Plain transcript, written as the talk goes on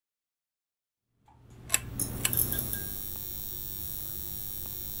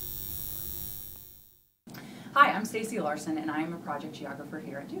I'm Stacy Larson and I am a project geographer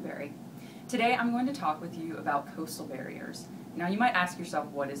here at Dewberry. Today I'm going to talk with you about coastal barriers. Now you might ask yourself,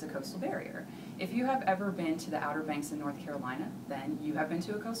 what is a coastal barrier? If you have ever been to the Outer Banks in North Carolina, then you have been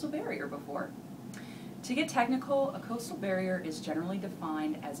to a coastal barrier before. To get technical, a coastal barrier is generally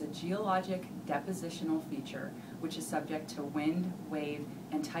defined as a geologic depositional feature which is subject to wind, wave,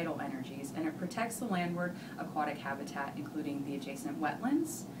 and tidal energies, and it protects the landward aquatic habitat including the adjacent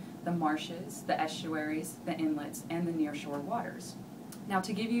wetlands, the marshes, the estuaries, the inlets, and the nearshore waters. Now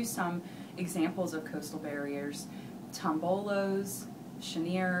to give you some examples of coastal barriers, tombolos,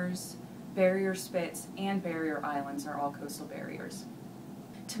 cheniers, barrier spits, and barrier islands are all coastal barriers.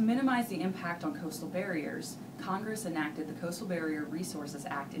 To minimize the impact on coastal barriers, Congress enacted the Coastal Barrier Resources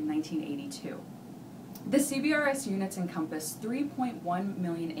Act in 1982. The CBRS units encompass 3.1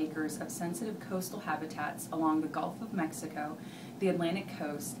 million acres of sensitive coastal habitats along the Gulf of Mexico, the Atlantic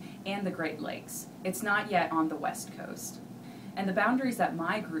coast, and the Great Lakes. It's not yet on the West Coast. And the boundaries that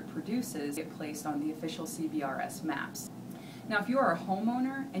my group produces get placed on the official CBRS maps. Now, if you are a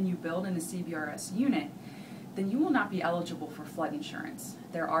homeowner and you build in a CBRS unit, then you will not be eligible for flood insurance.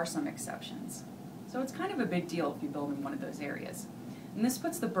 There are some exceptions. So it's kind of a big deal if you build in one of those areas. And this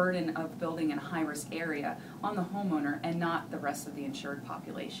puts the burden of building in a high-risk area on the homeowner and not the rest of the insured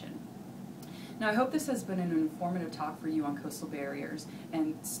population. Now I hope this has been an informative talk for you on coastal barriers,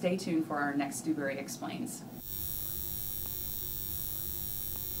 and stay tuned for our next Dewberry Explains.